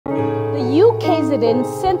UKZN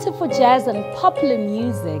Center for Jazz and Popular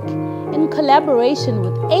Music, in collaboration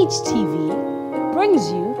with HTV,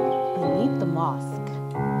 brings you Beneath the Mask.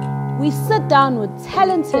 We sit down with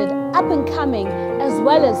talented, up-and-coming, as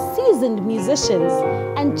well as seasoned musicians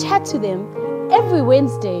and chat to them every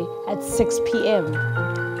Wednesday at 6 p.m.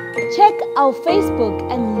 Check our Facebook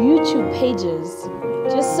and YouTube pages.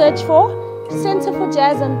 Just search for Center for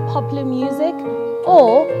Jazz and Popular Music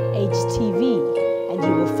or HTV. And you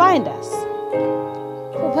will find us.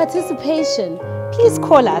 For participation, please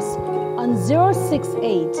call us on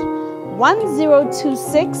 068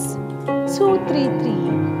 1026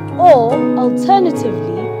 233, or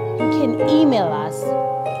alternatively, you can email us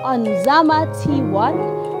on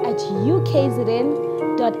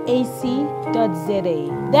zamat1@ukzn.ac.za.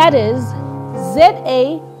 That is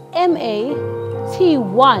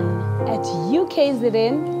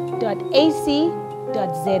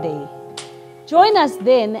zamat1@ukzn.ac.za. Join us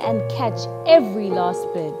then and catch every last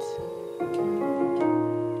bit.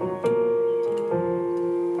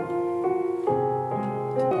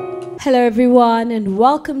 Hello everyone, and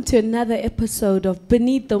welcome to another episode of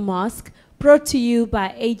Beneath the Mask, brought to you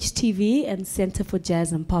by HTV and Center for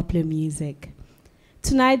Jazz and Popular Music.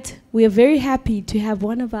 Tonight, we are very happy to have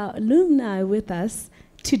one of our alumni with us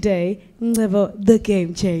today, NGCEBO, the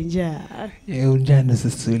game changer. How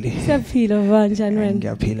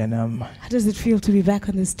does it feel to be back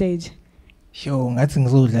on the stage?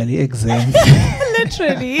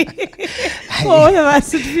 Literally. For all of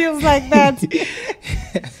us, it feels like that.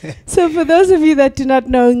 So for those of you that do not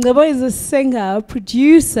know, NGCEBO is a singer,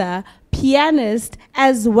 producer, pianist,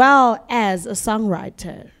 as well as a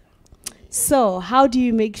songwriter. So how do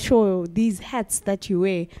you make sure these hats that you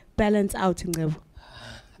wear balance out, NGCEBO?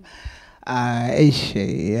 It's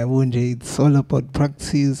all about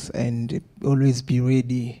practice and always be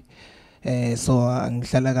ready. So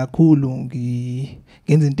ngihlala kakhulu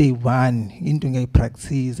ngenza into eyi-one, into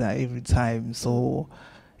ngiyayipractice every time. So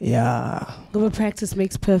yeah. Good practice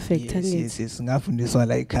makes perfect. Yes. Ngafundiswa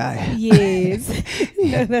la ekhaya. Yes.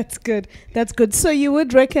 No, that's good. That's good. So you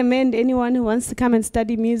would recommend anyone who wants to come and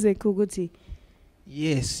study music, Uguti?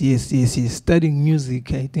 Yes. Studying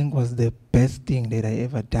music, I think, was the best thing that I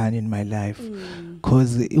ever done in my life.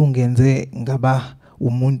 Because ungenze ngaba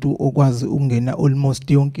umuntu okwazi ungena almost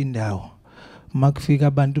yonke indawo. Makufika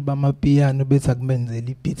abantu bamapiano betha kubenzela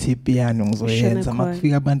ibeat piano ngizoyenza.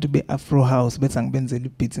 Makufika abantu be-Afro house betha ngibenzela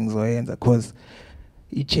ibeat ngizoyenza, because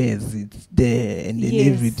jazz, it's there, and then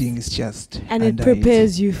everything is just. And it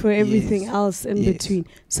prepares you for everything else in between.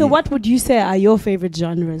 So what would you say are your favorite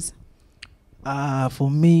genres?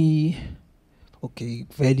 For me, okay,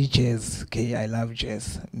 very jazz. Okay, I love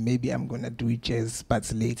jazz. Maybe I'm gonna do jazz,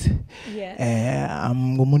 but late. Yeah.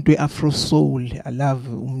 I'm going Afro soul. I love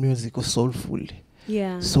music soulful.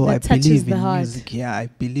 Yeah. So I believe in music. Yeah, I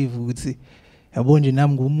believe with. I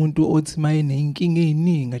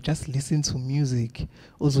just listen to music.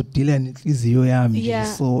 Also dealing yeah.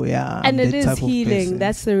 So yeah. And it is healing.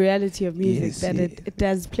 That's the reality of music. That it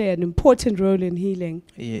does play an important role in healing.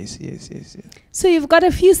 Yes. So you've got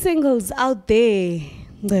a few singles out there.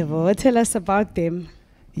 NGCEBO, tell us about them.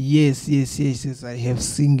 Yes. I have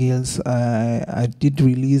singles. I did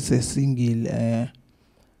release a single.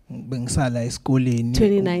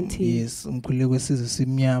 2019. Yes.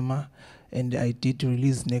 And I did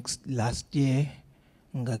release last year.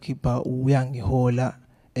 Ngakhipha uyangihola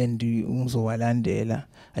and ungizowalandela.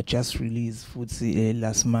 I just released futsi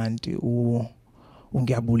last month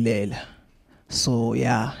ungiyabulela. So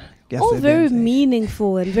yeah. All very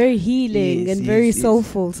meaningful and very healing and very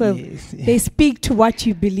soulful. So they speak to what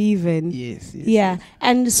you believe in. Yes. Yeah.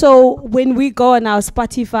 And so when we go on our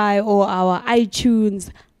Spotify or our iTunes,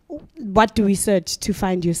 what do we search to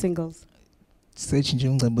find your singles? Search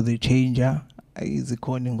NGCEBO the Changer is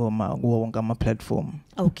calling on my platform.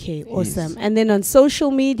 Okay, awesome. And then on social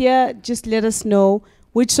media, just let us know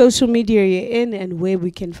which social media you're in and where we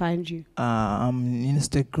can find you. I'm on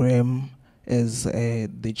Instagram as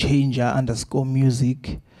the Changer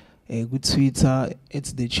 _music. With Twitter,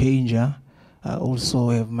 it's the Changer. I also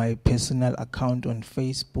have my personal account on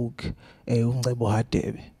Facebook, NGCEBO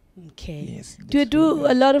Hadebe. Okay. Yes. Do you do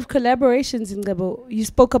a lot of collaborations in NGCEBO? You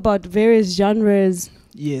spoke about various genres.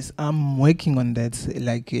 Yes, I'm working on that.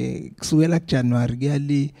 Like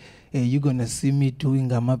January, you're gonna see me doing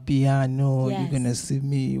piano. Yes. You're gonna see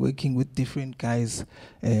me working with different guys,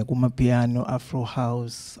 piano, Afro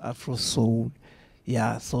house, Afro soul.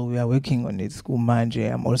 Yeah, so we are working on it.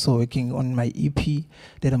 I'm also working on my EP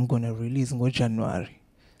that I'm gonna release in January.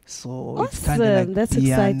 So awesome. It's kind of like that's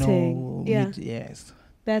piano, exciting. Yeah. yes.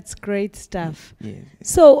 That's great stuff. Yes.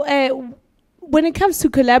 So when it comes to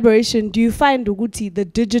collaboration, do you find Uguti, the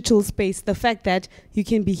digital space, the fact that you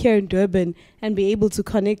can be here in Durban and be able to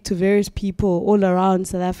connect to various people all around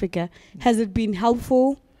South Africa, has it been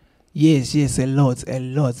helpful? Yes, a lot.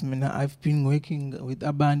 I've been working with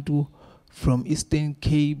Abantu from Eastern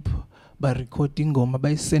Cape, by recording ngoma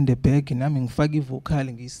bayisende back nami ngifaka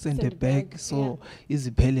ivocal ngisende back, so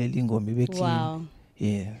iziphelele ingoma ibe clean. Wow.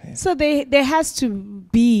 Yeah. So there has to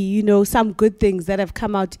be, you know, some good things that have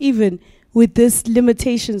come out even with this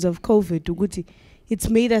limitations of COVID. Uguti, it's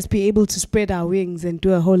made us be able to spread our wings and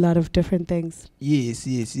do a whole lot of different things. Yes.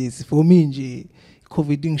 For me nje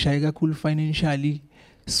COVID ingishaye kakhulu financially,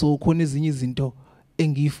 so khona ezinye izinto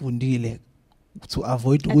engiyifundile to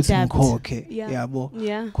avoid ukuthi ngikhokhe, yabo,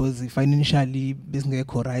 because financially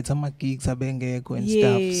besingekho right, ama gigs abengekho and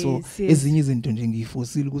stuff, so ezinye izinto nje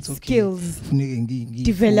ngiyifosile ukuthi okay kufuneke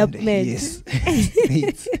development. Yes.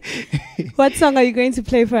 What song are you going to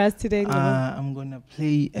play for us today? I'm gonna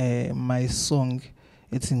play my song.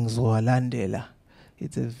 It's Ngizwalandela.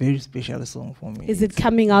 It's a very special song for me. Is it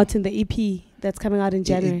coming out in the EP that's coming out in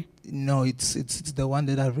January? No, it's the one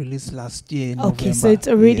that I released last year in Okay, November. so it's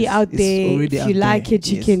already out there. Already if you like it,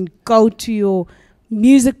 you can go to your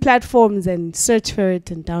music platforms and search for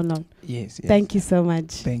it and download. Yes. Thank you so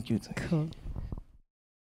much. Thank you. Cool.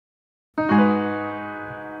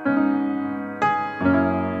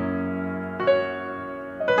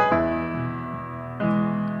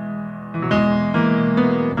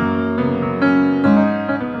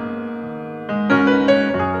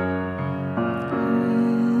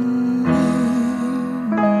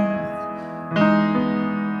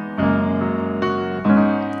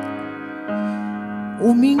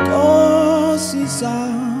 Uminkosi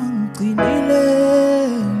sangcinile,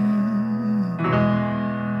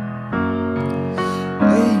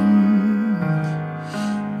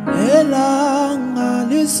 elanga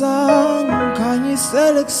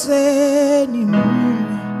lisangikhanyisela ekuseni,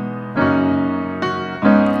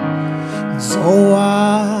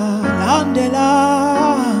 sowalandela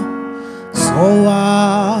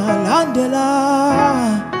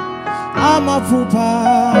amaphupha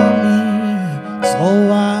ami,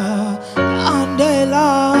 sowalandela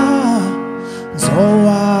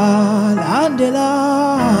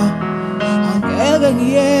angeke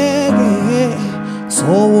ngiyeke,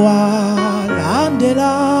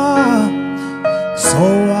 sowalandela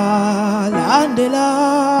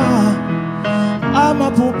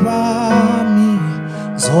amaphupha ami,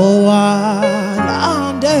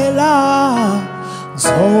 sowalandela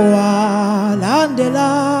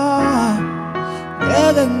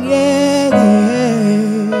ngeke ngiyeke.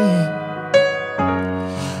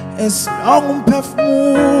 As long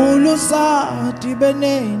umphefumulo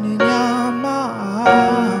usadibene nenyama,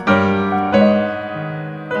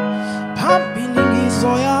 phambili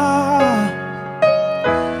ngizoya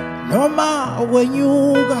noma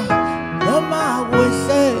kwenyuka noma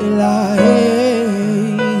kwehlela,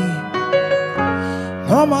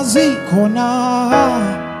 noma zikhona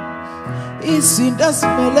izinto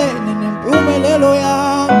esimelene nempumelelo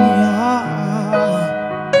yami,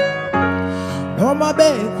 noma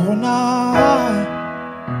bekhona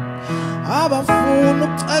abafuna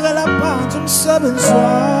ukucekela phansi umsebenzi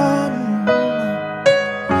wami,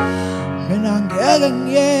 mina ngeke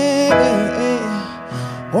ngiyeke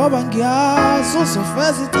ngoba ngiyazi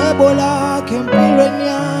uzofeza icebo lakhe empilweni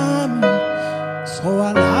yami.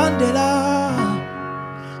 Sowalandela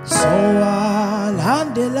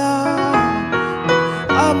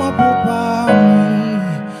amaphupha ami,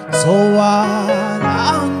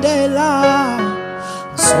 sowalandela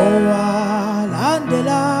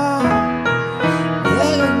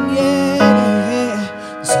ngeke ngiyeke,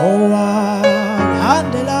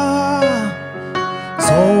 sowalandela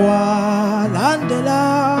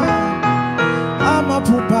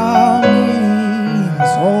amaphupha ami,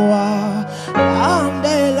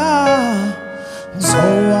 sowalandela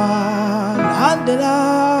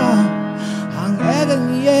angeke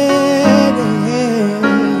ngiyeke,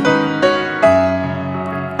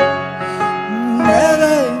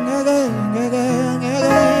 ngeke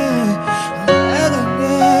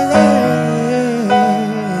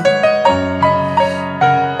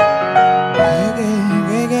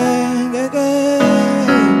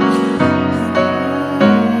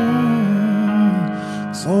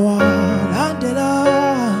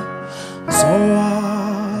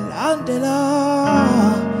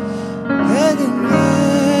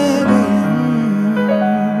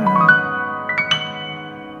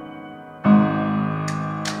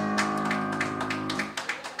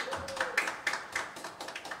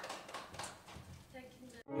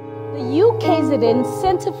UKZN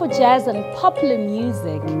Center for Jazz and Popular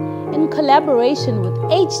Music, in collaboration with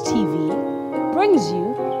HTV, brings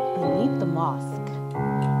you Beneath the Mask.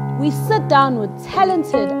 We sit down with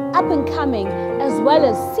talented, up-and-coming, as well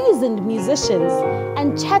as seasoned musicians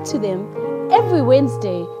and chat to them every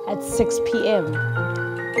Wednesday at 6 p.m.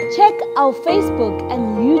 Check our Facebook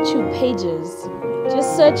and YouTube pages.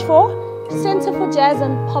 Just search for Center for Jazz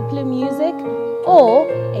and Popular Music or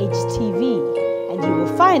HTV, and you will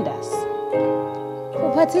find us. For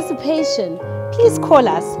participation, please call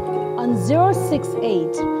us on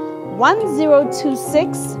 068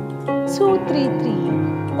 1026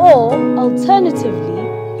 233, or alternatively,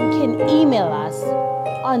 you can email us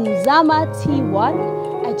on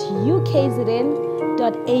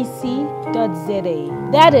zamat1@ukzn.ac.za.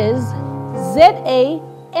 That is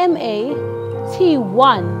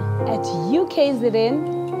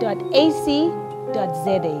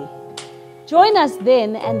zamat1@ukzn.ac.za. Join us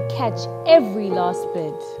then and catch every last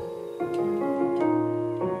bit.